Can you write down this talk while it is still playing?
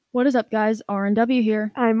What is up, guys? RnW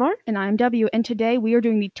here. I'm Mark. And I'm W. And today we are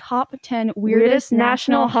doing the top 10 Weirdest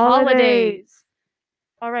national holidays.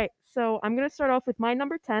 All right, so I'm going to start off with my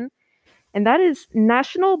number 10, and that is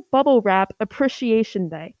National Bubble Wrap Appreciation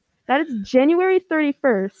Day. That is January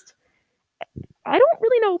 31st. I don't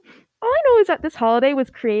really know. All I know is that this holiday was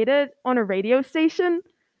created on a radio station.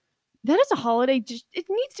 That is a holiday. It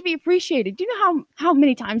needs to be appreciated. Do you know how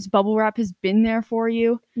many times bubble wrap has been there for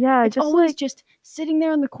you? Yeah, It's just always like, just sitting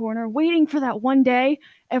there in the corner, waiting for that one day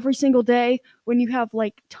every single day when you have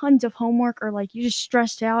like tons of homework or like you're just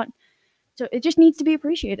stressed out. So it just needs to be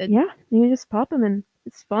appreciated. yeah, you just pop them and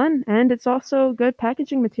it's fun, and it's also good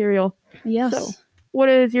packaging material. Yes. So, what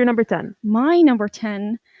is your number 10? My number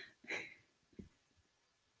 10.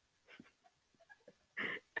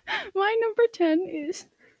 My number 10 is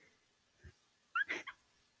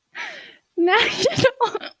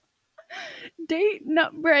National Date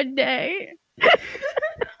Nut Bread Day.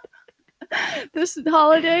 This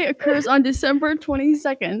holiday occurs on December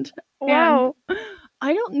 22nd. Wow. And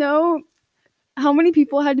I don't know how many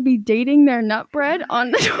people had to be dating their nut bread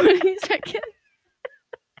on the 22nd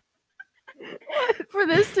for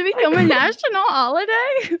this to become a national holiday.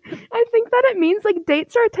 I think that it means like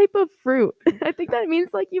dates are a type of fruit. I think that means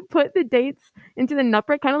like you put the dates into the nut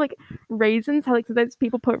bread, kind of like raisins. How like sometimes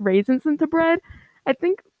people put raisins into bread. I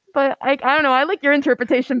think, but I don't know. I like your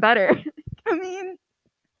interpretation better. I mean,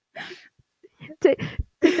 take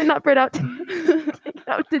the nut bread out, take it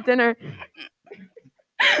out to dinner.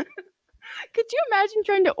 Could you imagine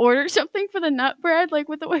trying to order something for the nut bread, like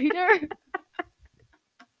with the waiter?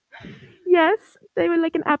 Yes, they would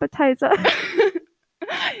like an appetizer.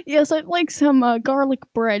 Yes, I'd like some garlic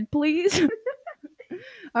bread, please.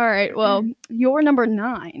 All right, well, your number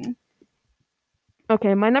 9.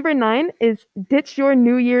 Okay, my number 9 is Ditch Your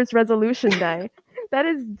New Year's Resolution Day. That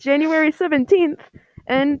is January 17th.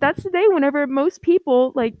 And that's the day whenever most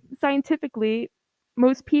people, like scientifically,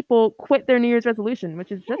 most people quit their New Year's resolution,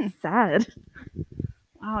 which is just sad.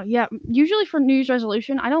 Wow, yeah. Usually for New Year's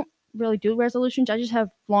resolution, I don't really do resolutions. I just have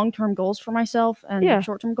long-term goals for myself and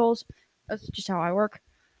short-term goals. That's just how I work.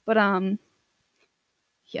 But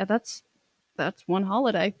yeah, that's one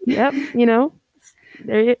holiday. Yep,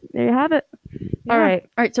 there you have it. Yeah. All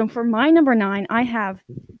right. So for my number 9, I have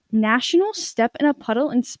National Step in a Puddle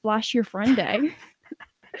and Splash Your Friend Day.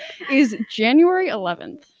 Is January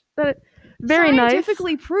 11th. Very nice.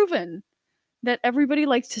 Scientifically proven that everybody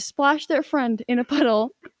likes to splash their friend in a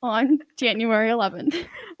puddle on January 11th.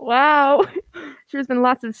 Wow. There's been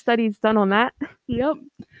lots of studies done on that. Yep.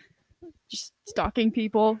 Just stalking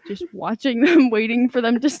people, just watching them, waiting for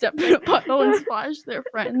them to step in a puddle and splash their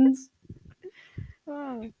friends.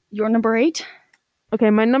 Your number 8?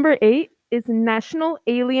 Okay, my number 8 is National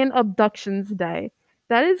Alien Abductions Day.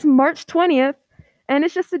 That is March 20th, and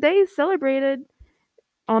it's just a day celebrating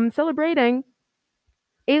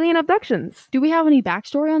alien abductions. Do we have any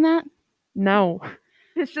backstory on that? No.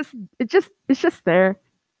 It's just there.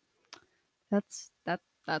 That's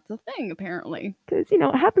a thing, apparently. Because, it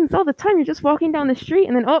happens all the time. You're just walking down the street,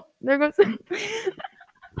 and then, there goes... there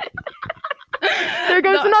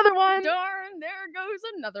goes another one! Darn, there goes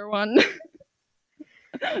another one.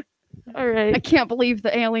 All right. I can't believe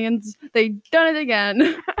the aliens. They done it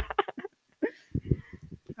again.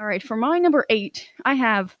 All right, for my number 8, I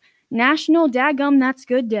have National Daggum That's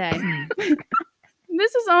Good Day.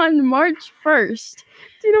 This is on March 1st.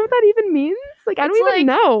 Do you know what that even means? Like, I don't even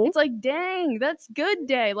know. It's like, dang, that's good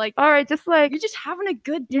day. Like, all right, just like... You're just having a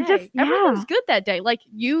good day. Everything's good that day. Like,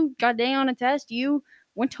 you got A on a test. You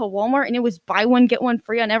went to Walmart, and it was buy one, get one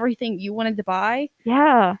free on everything you wanted to buy.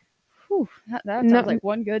 Yeah. Whew, that sounds like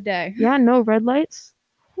one good day. Yeah, no red lights.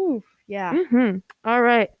 Whew, yeah. Mm-hmm. All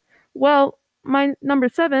right. Well, my number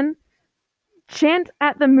 7, Chant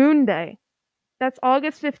at the Moon Day. That's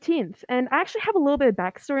August 15th. And I actually have a little bit of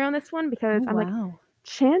backstory on this one because like,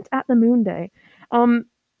 Chant at the Moon Day.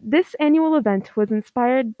 This annual event was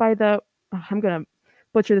inspired by I'm going to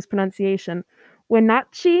butcher this pronunciation,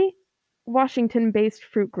 Wenatchee, Washington-based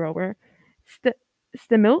fruit grower,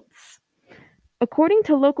 Stemilts. According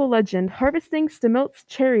to local legend, harvesting Stemilts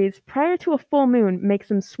cherries prior to a full moon makes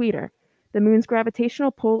them sweeter. The moon's gravitational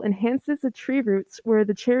pull enhances the tree roots where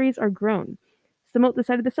the cherries are grown. Stemilt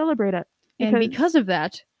decided to celebrate it. And because of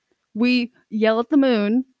that, we yell at the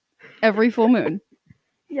moon every full moon.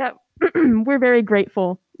 Yeah, we're very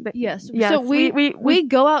grateful. Yes. So we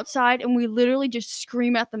go outside and we literally just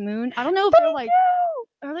scream at the moon. I don't know if they're like,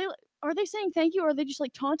 are they saying thank you, or are they just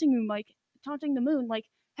like taunting the moon, like,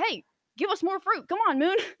 hey, give us more fruit. Come on,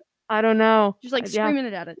 moon. I don't know. Just like screaming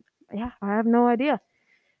it at it. Yeah, I have no idea.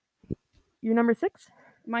 Your number 6?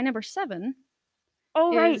 My number 7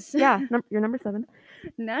 Oh, right. Yeah, you're number 7.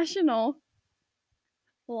 National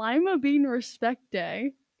Lima Bean Respect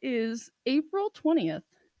Day is April 20th.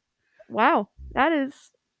 Wow.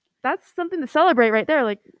 That's something to celebrate right there.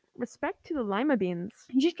 Like, respect to the lima beans.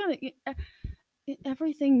 You just gotta,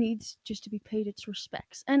 everything needs just to be paid its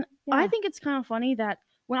respects. And I think it's kind of funny that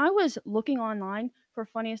when I was looking online for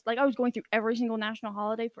funniest, like I was going through every single national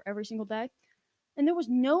holiday for every single day, and there was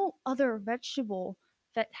no other vegetable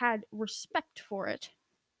that had respect for it.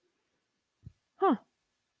 Huh.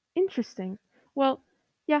 Interesting. Well,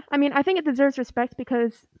 yeah, I mean, I think it deserves respect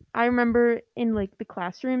because I remember in like the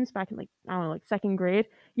classrooms back in like, I don't know, like 2nd grade,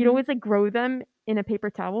 you'd always like grow them in a paper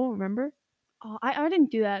towel, remember? Oh, I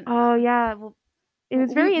didn't do that. Oh, yeah. Well, it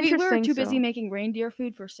was very interesting. We were too busy making reindeer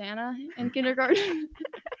food for Santa in kindergarten.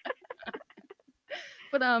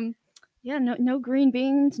 But yeah, no green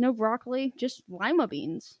beans, no broccoli, just lima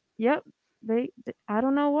beans. Yep. I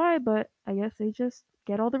don't know why, but I guess they just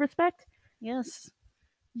get all the respect. Yes.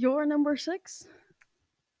 Your number 6?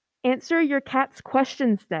 Answer Your Cat's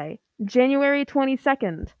Questions Day, January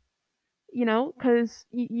 22nd. You know, because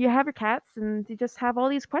you have your cats and you just have all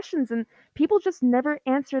these questions and people just never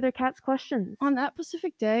answer their cat's questions. On that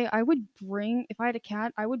specific day, if I had a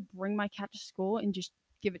cat, I would bring my cat to school and just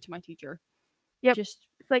give it to my teacher. Yep. It's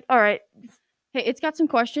like, all right. Hey, it's got some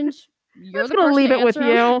questions. You're just gonna leave it with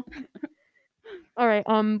you. All right.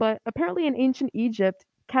 But apparently in ancient Egypt,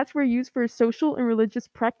 cats were used for social and religious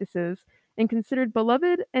practices and considered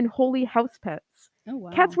beloved and holy house pets. Oh,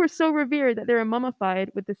 wow. Cats were so revered that they were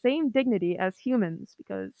mummified with the same dignity as humans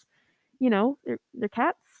because, you know, they're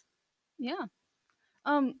cats. Yeah.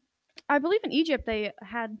 I believe in Egypt they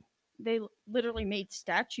literally made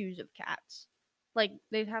statues of cats. Like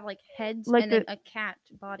they'd have like heads like and then a cat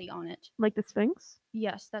body on it. Like the Sphinx?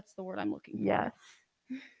 Yes, that's the word I'm looking for. Yes.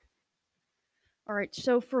 All right,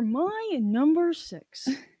 so for my number 6.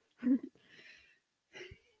 Oh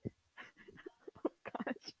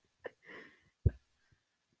gosh.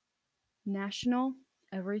 National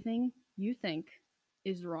Everything You Think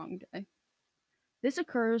is Wrong Day. This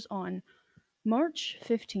occurs on March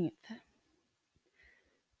 15th.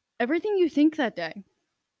 Everything you think that day,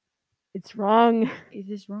 it's wrong. It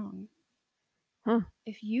is wrong. Huh.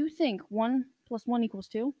 If you think 1 + 1 =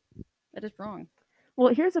 2, that is wrong.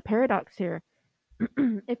 Well, here's a paradox here.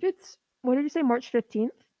 If it's, what did you say, March 15th?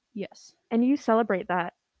 Yes. And you celebrate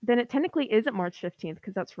that, then it technically isn't March 15th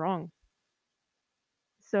because that's wrong.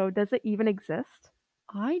 So does it even exist?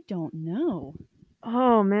 I don't know.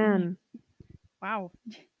 Oh, man. Wow.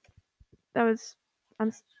 That was...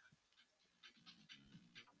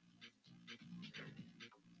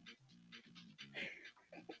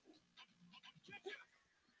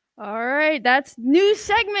 All right, that's new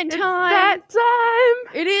segment time. It's that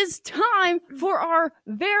time. It is time for our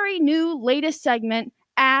very new latest segment,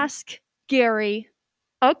 Ask Gary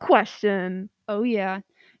a Question. Oh, yeah.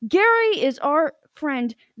 Gary is our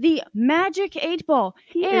friend, the Magic 8-Ball.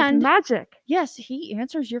 He is magic. Yes, he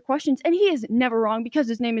answers your questions, and he is never wrong because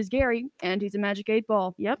his name is Gary, and he's a Magic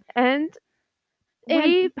 8-Ball. Yep, and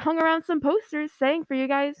we hung around some posters saying for you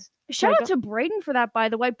guys. Shout out to Braden for that, by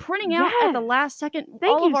the way, printing out at the last second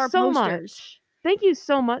all of our posters. Thank you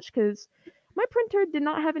so much, because my printer did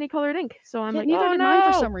not have any colored ink, so I'm like, neither did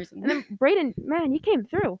mine for some reason. And then Braden, man, you came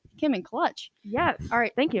through. Came in clutch. Yes. All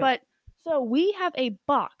right, thank you. But so we have a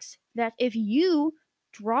box that if you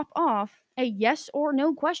drop off a yes or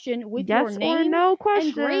no question with your name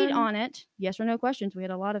and grade on it, yes or no questions. We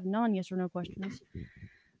had a lot of non-yes or no questions.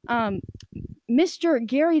 Mr.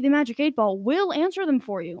 Gary the Magic 8-Ball will answer them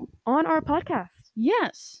for you on our podcast.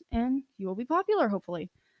 Yes, and you will be popular, hopefully.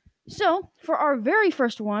 So, for our very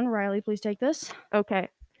first one, Riley, please take this. Okay.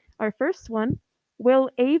 Our first one, will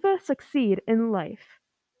Ava succeed in life?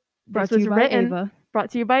 Brought to you by Ava.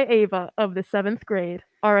 Brought to you by Ava of the 7th grade.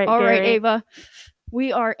 All right, Gary. All right, Ava.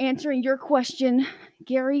 We are answering your question.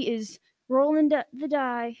 Gary is rolling the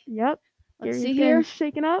die. Yep. Let's see here.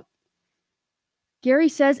 Shaken up. Gary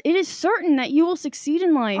says, it is certain that you will succeed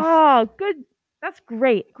in life. Oh, good. That's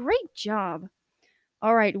great. Great job.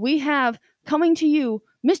 All right, we have coming to you,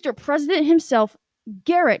 Mr. President himself,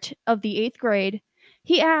 Garrett of the 8th grade.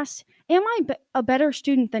 He asks, am I a better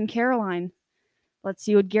student than Caroline? Let's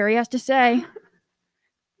see what Gary has to say.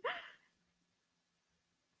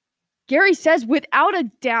 Gary says, without a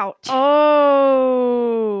doubt.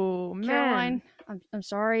 Oh, man. Caroline, I'm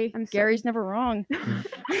sorry. Gary's never wrong.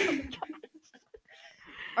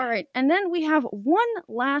 All right, and then we have one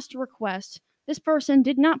last request. This person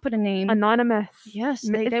did not put a name. Anonymous. Yes,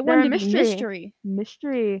 they wanted to be mystery.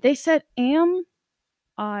 Mystery. They said, am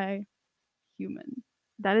I human?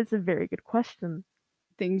 That is a very good question.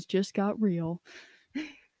 Things just got real.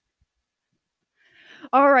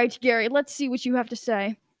 All right, Gary, let's see what you have to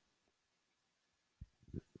say.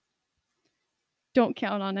 Don't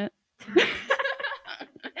count on it.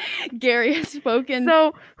 Gary has spoken.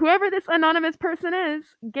 So, whoever this anonymous person is,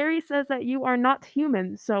 Gary says that you are not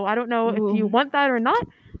human. So, I don't know if you want that or not,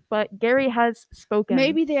 but Gary has spoken.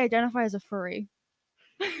 Maybe they identify as a furry.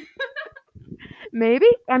 Maybe.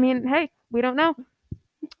 I mean, hey, we don't know.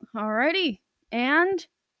 Alrighty. And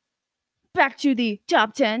back to the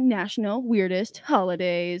top 10 national weirdest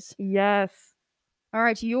holidays. Yes. All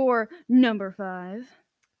right, your number 5.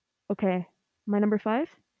 Okay, my number 5.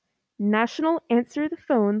 National Answer the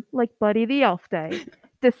Phone Like Buddy the Elf Day,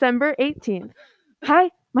 December 18th. Hi,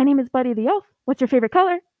 my name is Buddy the Elf. What's your favorite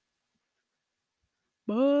color?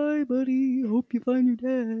 Bye, buddy. Hope you find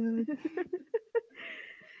your dad.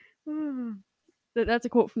 That's a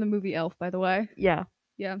quote from the movie Elf, by the way. Yeah.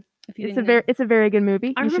 Yeah. It's a very good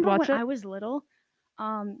movie. I remember when I was little,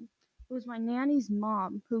 it was my nanny's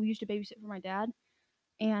mom who used to babysit for my dad,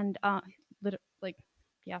 and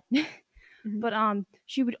yeah. But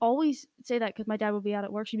she would always say that because my dad would be out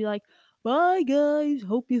at work. She'd be like, "Bye, guys.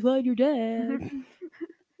 Hope you find your dad."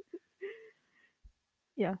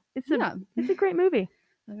 Yeah, it's a great movie.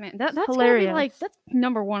 Man, that's hilarious. That's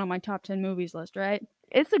number 1 on my top 10 movies list, right?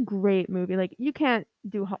 It's a great movie. Like you can't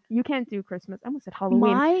do Christmas. I almost said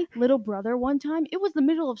Halloween. My little brother one time, it was the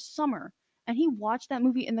middle of summer, and he watched that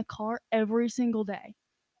movie in the car every single day.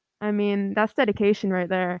 I mean, that's dedication right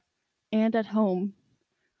there. And at home,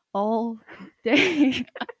 all day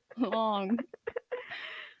long.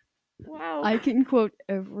 Wow. I can quote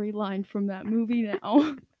every line from that movie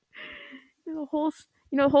now. The whole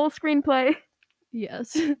screenplay.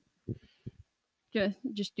 Yes.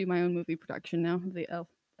 Just do my own movie production now. The Elf.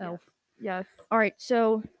 Yes. All right.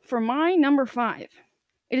 So for my number 5,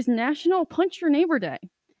 it is National Punch Your Neighbor Day,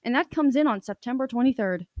 and that comes in on September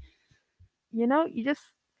 23rd. You know,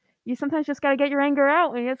 you sometimes just gotta get your anger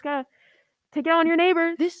out, and you just gotta take it on your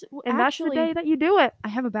neighbors. That's the day that you do it. I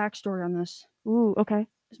have a backstory on this. Ooh, okay.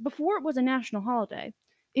 Before it was a national holiday,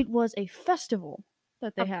 it was a festival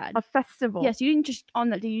that they had. A festival. Yes, you didn't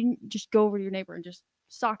just go over to your neighbor and just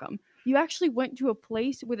sock them. You actually went to a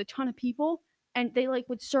place with a ton of people, and they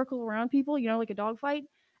would circle around people, like a dog fight,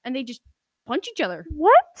 and they just punch each other.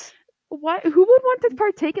 What? Why? Who would want to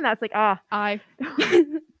partake in that? It's like, I.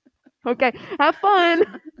 Okay, have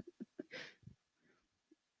fun.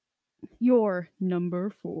 Your number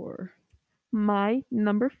 4. My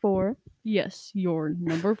number 4. Yes, your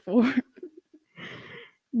number 4.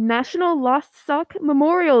 National Lost Sock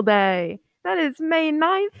Memorial Day. That is May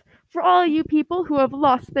 9th. For all you people who have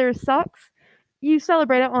lost their socks, you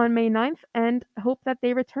celebrate it on May 9th and hope that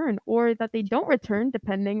they return or that they don't return,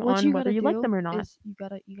 depending on whether you like them or not. You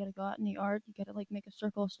gotta go out in the yard. You gotta make a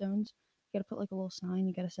circle of stones. You gotta put a little sign.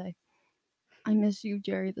 You gotta say, "I miss you,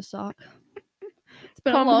 Jerry the sock. It's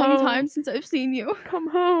been a long time since I've seen you. Come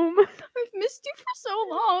home. I've missed you for so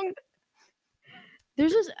long."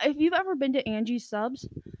 There's this. If you've ever been to Angie's Subs,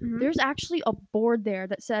 there's actually a board there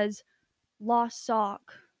that says "Lost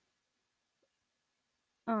Sock."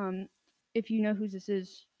 If you know who this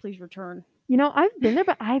is, please return. I've been there,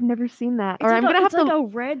 but I've never seen that. It's like a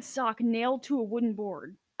red sock nailed to a wooden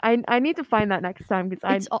board. I need to find that next time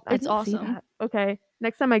because it's awesome. Okay,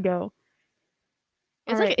 next time I go.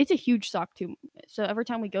 It's a huge sock too. So every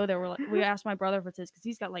time we go there, we ask my brother if it's his because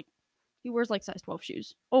he's got he wears size 12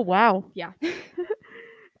 shoes. Oh wow. Yeah.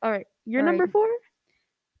 All right, your number 4.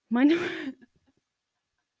 My number.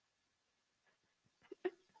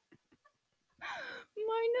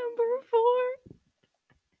 My number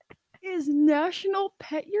 4 is National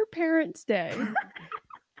Pet Your Parents Day.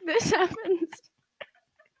 This happens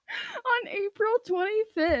on April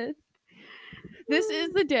 25th. This is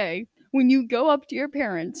the day when you go up to your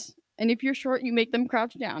parents, and if you're short, you make them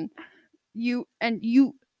crouch down. You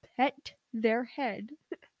pet their head,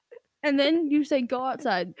 and then you say, "Go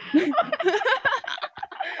outside."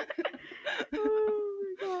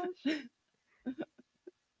 Oh my gosh.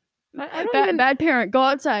 Bad parent, go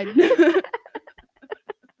outside. I don't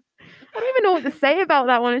even know what to say about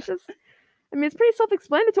that one. It's just, it's pretty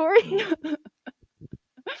self-explanatory.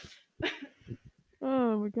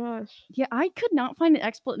 Oh my gosh. Yeah, I could not find an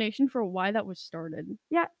explanation for why that was started.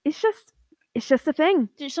 Yeah, it's just a thing.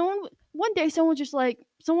 One day someone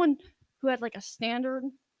who had a standard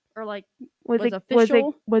or was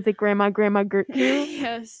official. Was it Grandma Gertrude?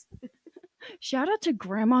 Yes. Shout out to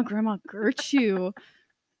Grandma Gertrude.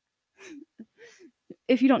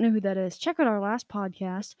 If you don't know who that is, check out our last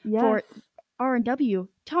podcast for RnW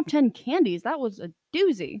top 10 candies. That was a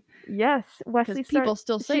doozy. Yes, Wesley. People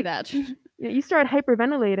still say that. You started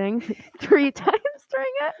hyperventilating 3 times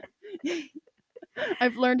during it.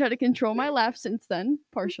 I've learned how to control my laugh since then,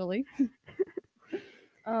 partially.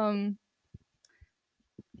 Yeah,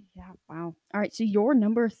 wow. All right, so you're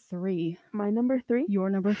number 3. My number 3? You're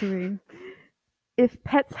number 3. If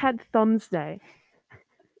Pets Had Thumbs Day.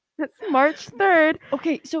 That's March 3rd.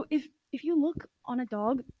 Okay, so if you look on a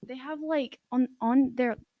dog, they have like on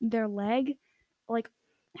their leg, like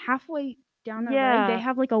halfway down their leg, they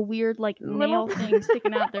have like a weird like nail thing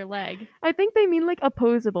sticking out their leg. I think they mean like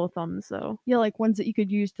opposable thumbs though. Yeah, like ones that you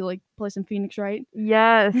could use to like play some Phoenix, right?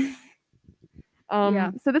 Yes.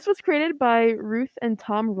 Yeah. So this was created by Ruth and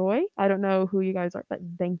Tom Roy. I don't know who you guys are, but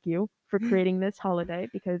thank you for creating this holiday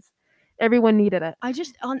because everyone needed it. I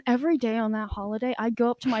just, on every day on that holiday, I'd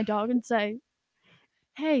go up to my dog and say,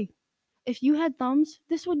 hey, if you had thumbs,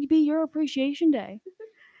 this would be your appreciation day.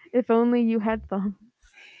 If only you had thumbs.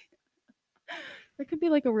 That could be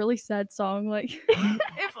like a really sad song, like,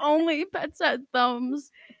 if only pets had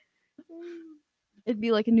thumbs. It'd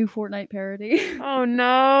be like a new Fortnite parody. Oh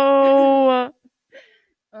no.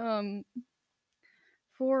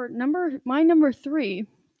 For my number 3,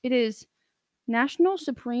 it is National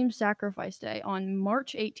Supreme Sacrifice Day on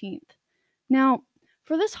March 18th. Now,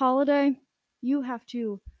 for this holiday, you have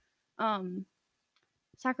to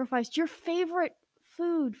sacrifice your favorite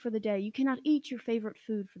food for the day. You cannot eat your favorite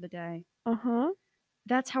food for the day. Uh-huh.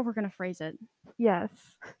 That's how we're going to phrase it. Yes.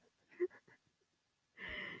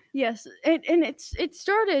 Yes, and it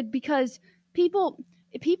started because people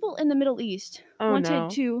in the Middle East wanted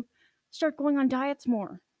to start going on diets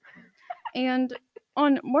more. And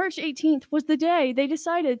on March 18th was the day they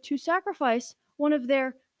decided to sacrifice one of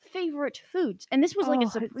their favorite foods. And this was like a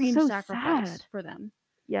supreme sacrifice for them.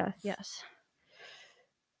 Yes. Yes.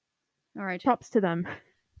 All right. Props to them.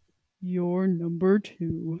 You're number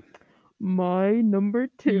 2. My number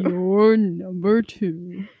 2. You're number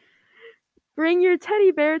 2. Bring your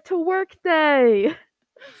teddy bear to work day.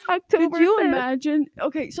 October Could you 5th. imagine?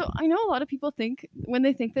 Okay, so I know a lot of people think, when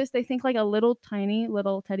they think this, they think like a little tiny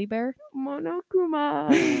little teddy bear.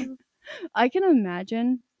 Monokuma. I can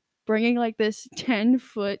imagine bringing like this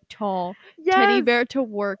 10-foot tall teddy bear to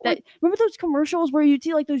work. Remember those commercials where you'd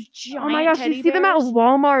see like those giant Oh my gosh, you see them at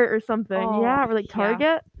Walmart or something. Oh, yeah, or like Target.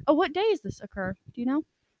 Yeah. Oh, what day does this occur? Do you know?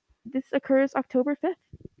 This occurs October 5th.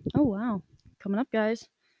 Oh, wow. Coming up, guys.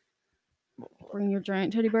 Bring your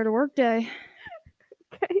giant teddy bear to work day.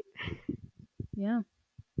 Okay. Yeah.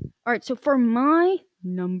 All right, so for my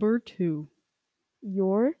number 2.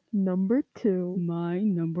 Your number 2. My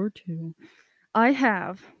number 2. I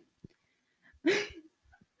have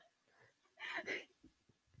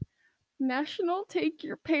National Take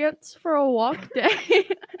Your Pants for a Walk Day. I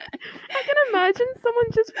can imagine someone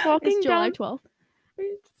just walking it's down. July 12th.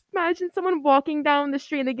 Just imagine someone walking down the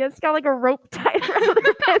street and they just got like a rope tied around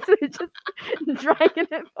their pants and they're just dragging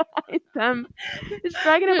it behind them. Just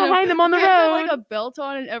dragging it behind them on the road. Have like a belt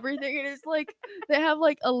on and everything. And it's like they have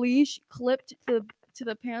like a leash clipped to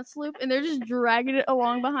the pants loop and they're just dragging it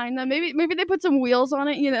along behind them. Maybe they put some wheels on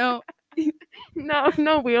it, you know.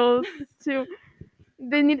 No wheels. The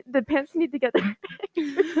pants need to get there.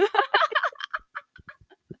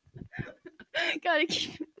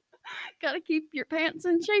 Gotta keep your pants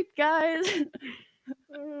in shape, guys.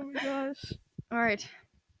 Oh my gosh. All right.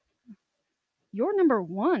 You're number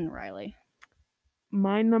 1, Riley.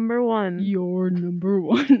 My number 1. You're number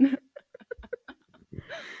 1.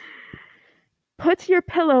 Put your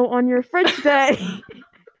pillow on your fridge day.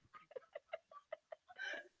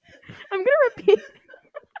 I'm gonna repeat.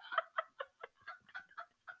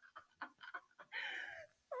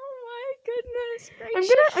 Oh my goodness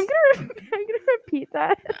gracious! I'm gonna repeat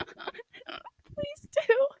that. Please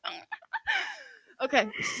do. Okay,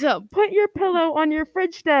 so put your pillow on your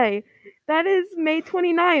fridge day. That is May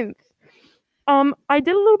 29th. I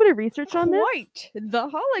did a little bit of research on this. Quite the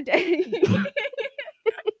holiday.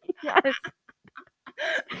 Yes.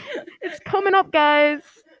 It's coming up, guys.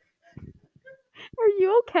 Are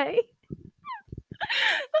you okay?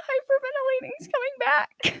 The hyperventilating's coming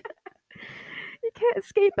back. You can't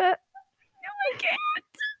escape it. No, I can't.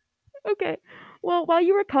 Okay. Well, while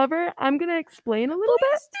you recover, I'm gonna explain a little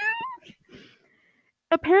bit. Do.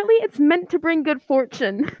 Apparently, it's meant to bring good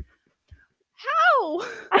fortune. How?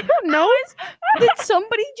 I don't know. Did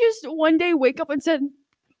somebody just one day wake up and said,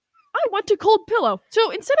 I want a cold pillow.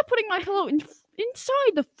 So instead of putting my pillow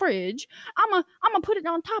inside the fridge, I'm a put it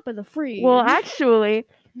on top of the fridge. Well, actually,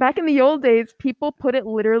 back in the old days, people put it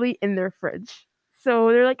literally in their fridge. So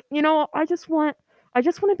they're like, I just want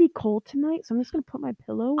to be cold tonight, so I'm just gonna put my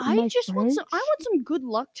pillow in my fridge. I want some good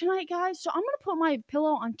luck tonight, guys. So I'm gonna put my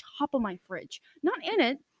pillow on top of my fridge, not in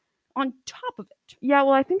it. on top of it. Yeah,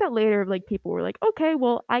 well, I think that later, like, people were like, okay,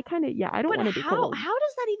 well, I kind of, I don't want to be cold. How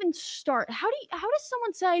does that even start? How does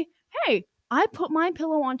someone say, hey, I put my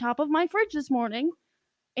pillow on top of my fridge this morning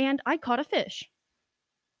and I caught a fish?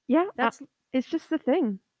 Yeah, it's just the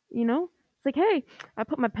thing, It's like, hey, I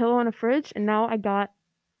put my pillow on a fridge and now I got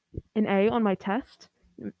an A on my test.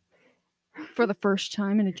 For the first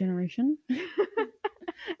time in a generation.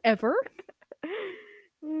 Ever.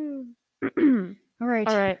 All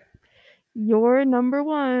right. Your number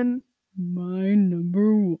one. My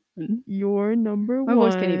number one. Your number one. My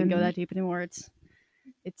voice can't even go that deep anymore. It's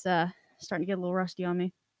starting to get a little rusty on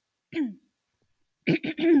me.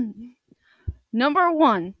 Number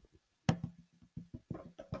one.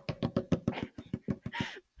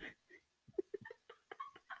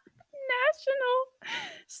 National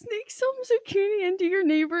Sneak Some Zucchini Into Your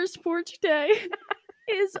Neighbor's Porch Day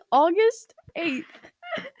is August 8th.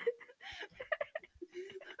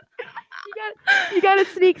 You gotta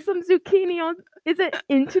sneak some zucchini on. Is it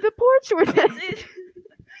into the porch or is it?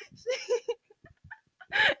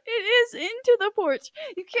 It is into the porch.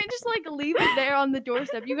 You can't just like leave it there on the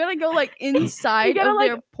doorstep. You gotta go like inside of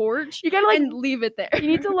their porch. You gotta like and leave it there. You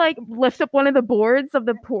need to like lift up one of the boards of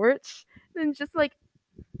the porch and just like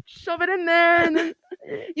shove it in there, and then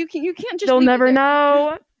you can't just. They'll never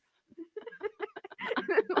know.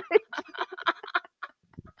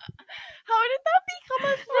 How did that become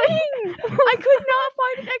a thing? I could not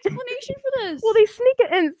find an explanation for this. Well, they sneak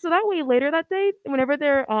it in so that way later that day, whenever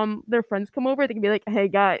their friends come over, they can be like, "Hey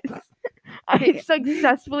guys, I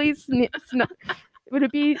successfully snuck." Would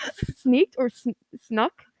it be sneaked or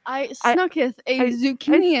snuck? I snucketh a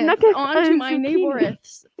zucchini onto my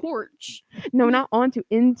neighbor's porch. No, not onto,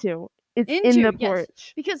 into. It's in the porch.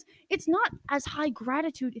 Yes. Because it's not as high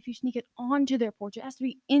gratitude if you sneak it onto their porch. It has to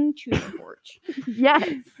be into the porch. Yes.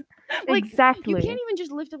 Like, exactly. You can't even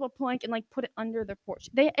just lift up a plank and like put it under their porch.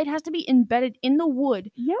 It has to be embedded in the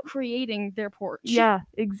wood, creating their porch. Yeah,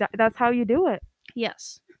 exactly. That's how you do it.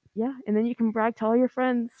 Yes. Yeah, and then you can brag to all your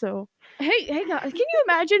friends. So, hey guys, can you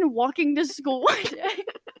imagine walking to school one day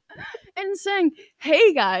and saying,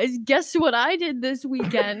 "Hey guys, guess what I did this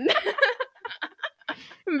weekend?"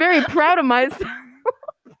 I'm very proud of myself.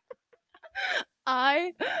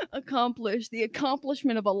 I accomplished the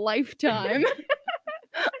accomplishment of a lifetime.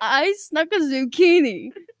 I snuck a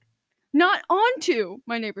zucchini. Not onto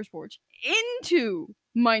my neighbor's porch. Into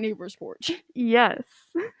my neighbor's porch. Yes.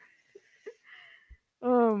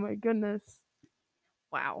 Oh my goodness.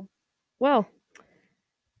 Wow. Well,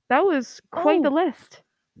 that was quite the list.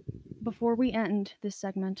 Before we end this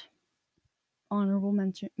segment, honorable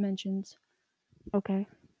mentions. Okay.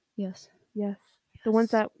 Yes. The ones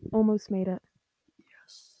that almost made it.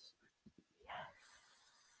 Yes.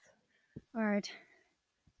 All right.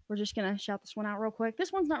 We're just going to shout this one out real quick.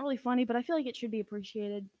 This one's not really funny, but I feel like it should be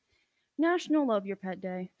appreciated. National Love Your Pet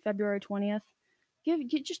Day, February 20th.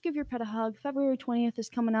 Just give your pet a hug. February 20th is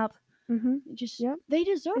coming up. Mm-hmm. They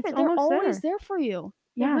deserve it. They're always there for you.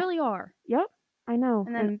 They really are. Yep. I know.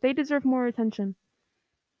 And they deserve more attention.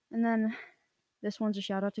 And then this one's a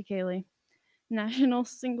shout out to Kaylee. National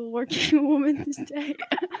Single Working Women's Day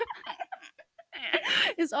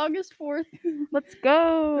is August 4th. Let's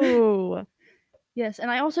go. Yes, and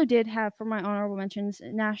I also did have for my honorable mentions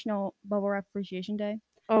National Bubble Wrap Appreciation Day.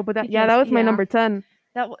 Oh, but that was my number 10.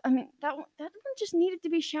 That one just needed to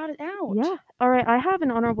be shouted out. Yeah. All right, I have an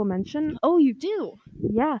honorable mention. Oh, you do?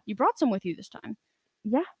 Yeah. You brought some with you this time.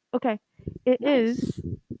 Yeah. Okay. It is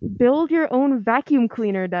Build Your Own Vacuum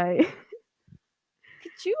Cleaner Day.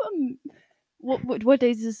 Could you what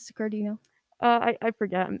days does this occur? Do you know? I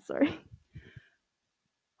forget. I'm sorry.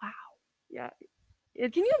 Wow. Yeah.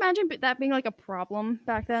 Can you imagine that being like a problem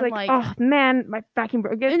back then? It's like, oh man, my vacuum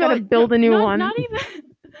broke. I gotta build a new one. Not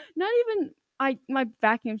even. My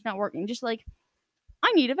vacuum's not working. Just like,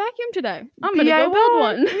 I need a vacuum today. I'm gonna go build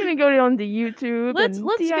one. I'm gonna go onto YouTube. Let's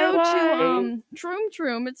go to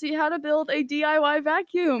Troom and see how to build a DIY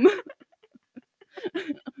vacuum.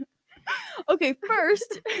 Okay,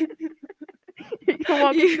 first. You can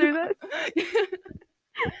walk me through this.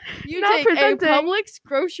 You take a Publix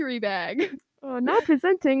grocery bag. Now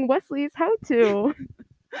presenting Wesley's how-to.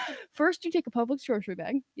 First, you take a Publix grocery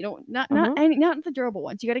bag. You don't not the durable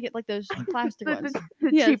ones. You got to get like those plastic ones,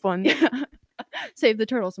 the cheap ones. Yeah. Save the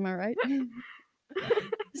turtles. Am I right?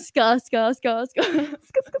 Ska.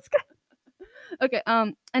 Okay.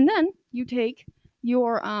 And then you take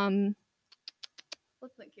your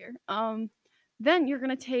Let's think here. Then you're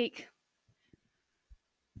gonna take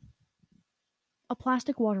a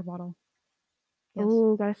plastic water bottle. Yes.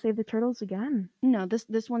 Oh, gotta save the turtles again. No,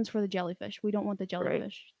 this one's for the jellyfish. We don't want the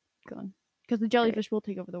jellyfish going. Because the jellyfish will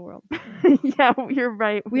take over the world. Yeah, you're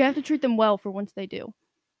right. We have to treat them well for once they do.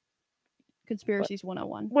 Conspiracies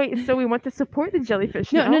 101. Wait, so we want to support the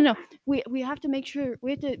jellyfish No, now? no. We have to make sure,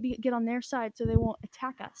 we have to get on their side so they won't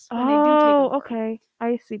attack us when they do take over. Okay.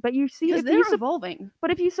 I see. But you see, because they're evolving.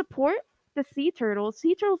 But if you support the sea turtles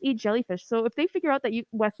eat jellyfish. So if they figure out that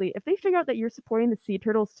Wesley, if they figure out that you're supporting the sea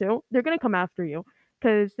turtles too, they're going to come after you.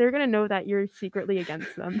 Because they're going to know that you're secretly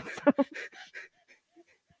against them. So.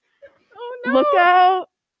 Oh, no. Look out.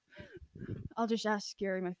 I'll just ask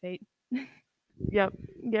Gary my fate. Yep.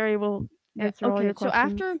 Gary will answer all your questions. So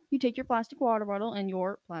after you take your plastic water bottle and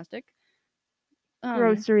your plastic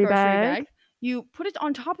grocery bag, you put it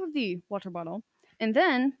on top of the water bottle, and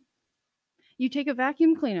then you take a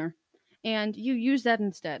vacuum cleaner and you use that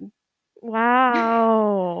instead.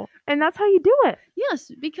 Wow. And that's how you do it.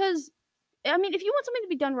 Yes, because, I mean, if you want something to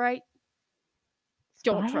be done right,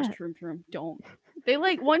 don't trust Troom Troom. Don't. They,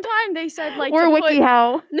 one time they said, or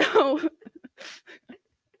WikiHow. No.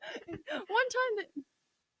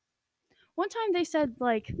 One time they said,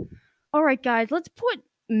 all right, guys, let's put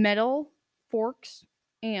metal forks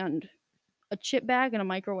and a chip bag in a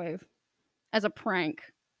microwave as a prank.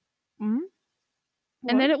 Mm-hmm.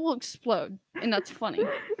 And then it will explode. And that's funny.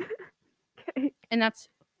 Okay. And that's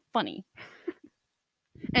funny.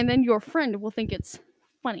 And then your friend will think it's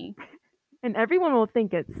funny. And everyone will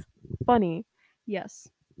think it's funny. Yes.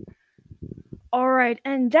 All right.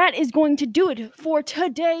 And that is going to do it for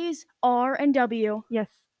today's RnW. Yes.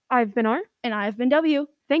 I've been R. And I've been W.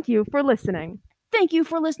 Thank you for listening. Thank you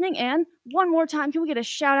for listening. And one more time, can we get a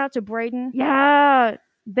shout out to Braden? Yeah.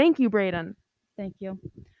 Thank you, Braden. Thank you.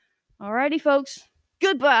 Alrighty, folks.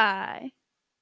 Goodbye.